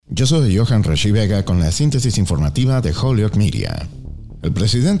Yo soy Johan Rashi Vega con la síntesis informativa de Holyoke Media. El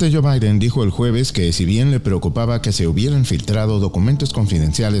presidente Joe Biden dijo el jueves que si bien le preocupaba que se hubieran filtrado documentos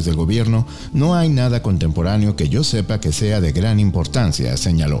confidenciales del gobierno, no hay nada contemporáneo que yo sepa que sea de gran importancia,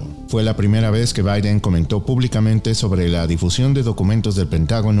 señaló. Fue la primera vez que Biden comentó públicamente sobre la difusión de documentos del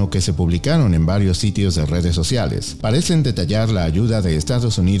Pentágono que se publicaron en varios sitios de redes sociales. Parecen detallar la ayuda de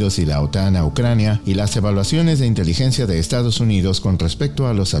Estados Unidos y la OTAN a Ucrania y las evaluaciones de inteligencia de Estados Unidos con respecto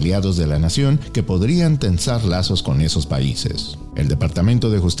a los aliados de la nación que podrían tensar lazos con esos países. El Departamento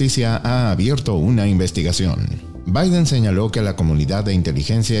de Justicia ha abierto una investigación. Biden señaló que la comunidad de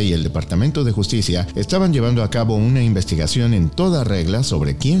inteligencia y el Departamento de Justicia estaban llevando a cabo una investigación en toda regla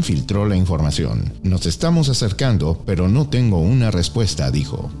sobre quién filtró la información. Nos estamos acercando, pero no tengo una respuesta,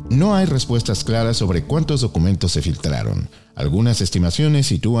 dijo. No hay respuestas claras sobre cuántos documentos se filtraron. Algunas estimaciones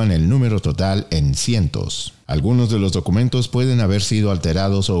sitúan el número total en cientos. Algunos de los documentos pueden haber sido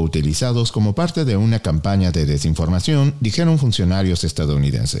alterados o utilizados como parte de una campaña de desinformación, dijeron funcionarios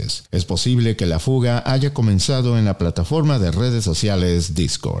estadounidenses. Es posible que la fuga haya comenzado en la plataforma de redes sociales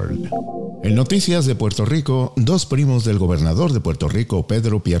Discord. En noticias de Puerto Rico, dos primos del gobernador de Puerto Rico,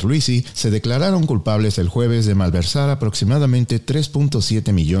 Pedro Pierluisi, se declararon culpables el jueves de malversar aproximadamente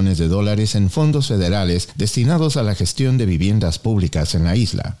 $3.7 millones en fondos federales destinados a la gestión de viviendas públicas en la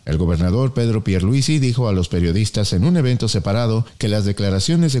isla. El gobernador Pedro Pierluisi dijo a los periodistas en un evento separado que las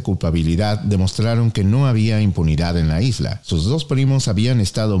declaraciones de culpabilidad demostraron que no había impunidad en la isla. Sus dos primos habían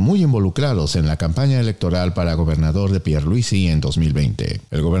estado muy involucrados en la campaña electoral para gobernador de Pierluisi en 2020.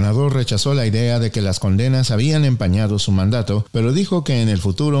 El gobernador rechazó la idea de que las condenas habían empañado su mandato, pero dijo que en el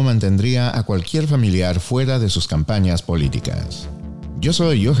futuro mantendría a cualquier familiar fuera de sus campañas políticas. Yo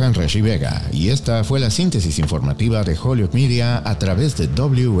soy Johan Rashi Vega y esta fue la síntesis informativa de Holyoke Media a través de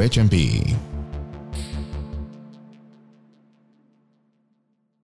WHMP.